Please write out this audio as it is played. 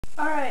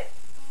Alright,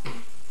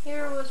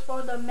 here was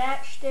for the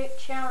Matchstick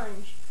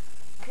challenge.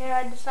 Okay,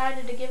 I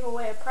decided to give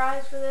away a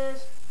prize for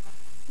this.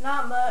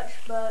 Not much,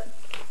 but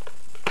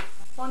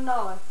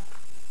 $1.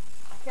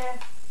 Okay.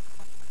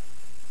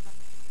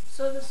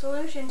 So the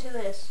solution to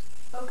this.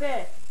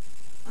 Okay.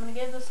 I'm going to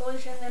give the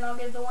solution, then I'll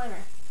give the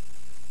winner.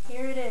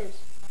 Here it is.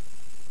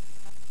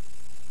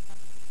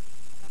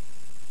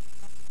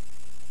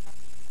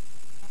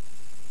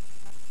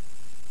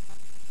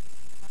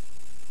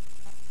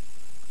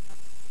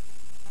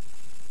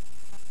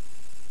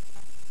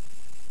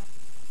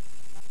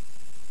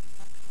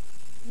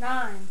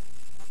 Nine.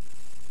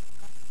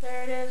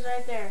 There it is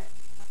right there.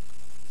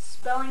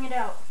 Spelling it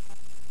out.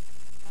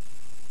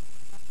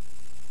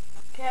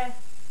 Okay.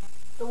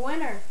 The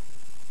winner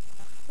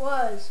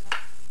was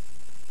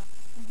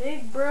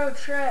Big Bro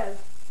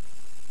Trev.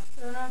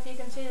 I don't know if you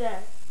can see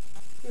that.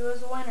 He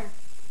was the winner.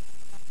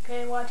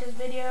 Okay, watch his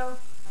video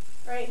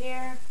right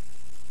here.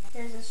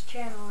 Here's his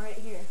channel right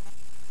here.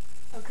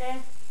 Okay?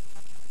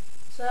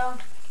 So,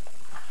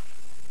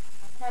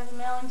 have the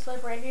mailing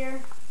slip right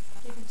here.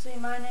 You can see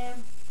my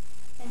name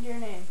and your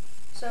name.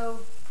 So,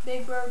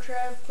 Big Bro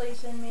Trev, please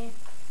send me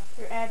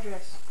your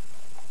address.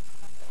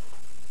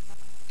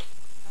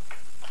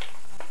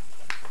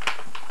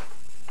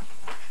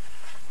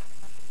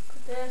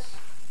 Put this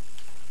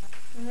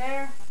in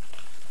there.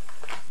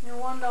 Your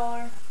 $1.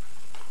 Right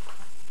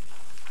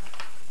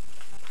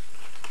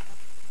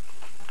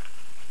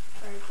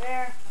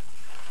there.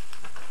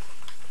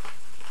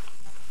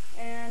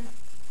 And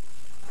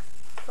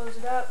close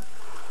it up.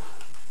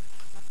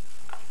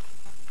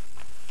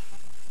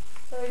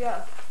 There we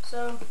go.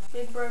 So,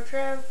 Big Bro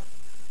Trev,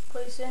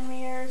 please send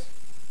me yours,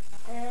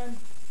 and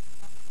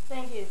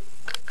thank you.